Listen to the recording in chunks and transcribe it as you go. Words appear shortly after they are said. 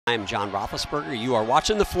I'm John Roethlisberger. You are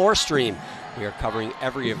watching the floor stream. We are covering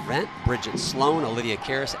every event. Bridget Sloan, Olivia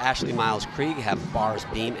Karras, Ashley Miles-Krieg have bars,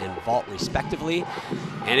 beam, and vault respectively.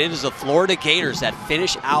 And it is the Florida Gators that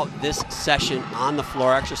finish out this session on the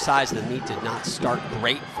floor exercise. The meet did not start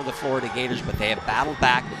great for the Florida Gators, but they have battled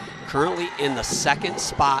back. Currently in the second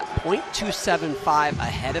spot, .275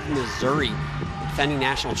 ahead of Missouri. Defending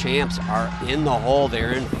national champs are in the hole.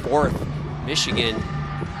 They're in fourth. Michigan,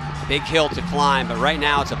 big hill to climb, but right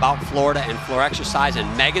now it's about Florida and floor exercise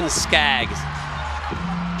and Megan Skaggs.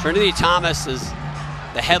 Trinity Thomas is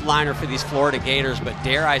the headliner for these Florida Gators, but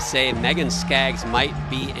dare I say Megan Skaggs might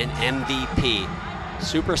be an MVP.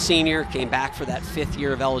 Super senior, came back for that 5th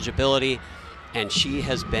year of eligibility, and she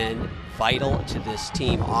has been vital to this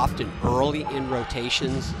team, often early in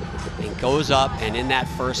rotations, and goes up and in that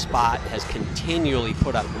first spot has continually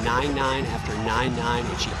put up 9-9 after 9-9,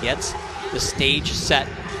 and she gets the stage set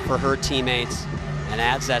for her teammates and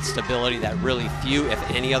adds that stability that really few,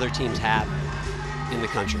 if any, other teams have in the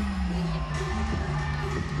country.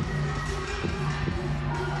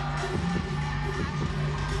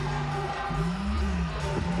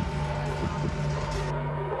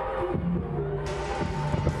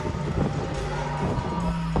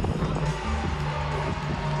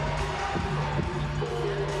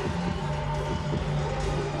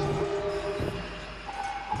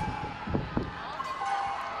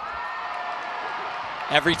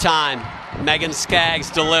 Every time Megan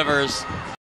Skaggs delivers,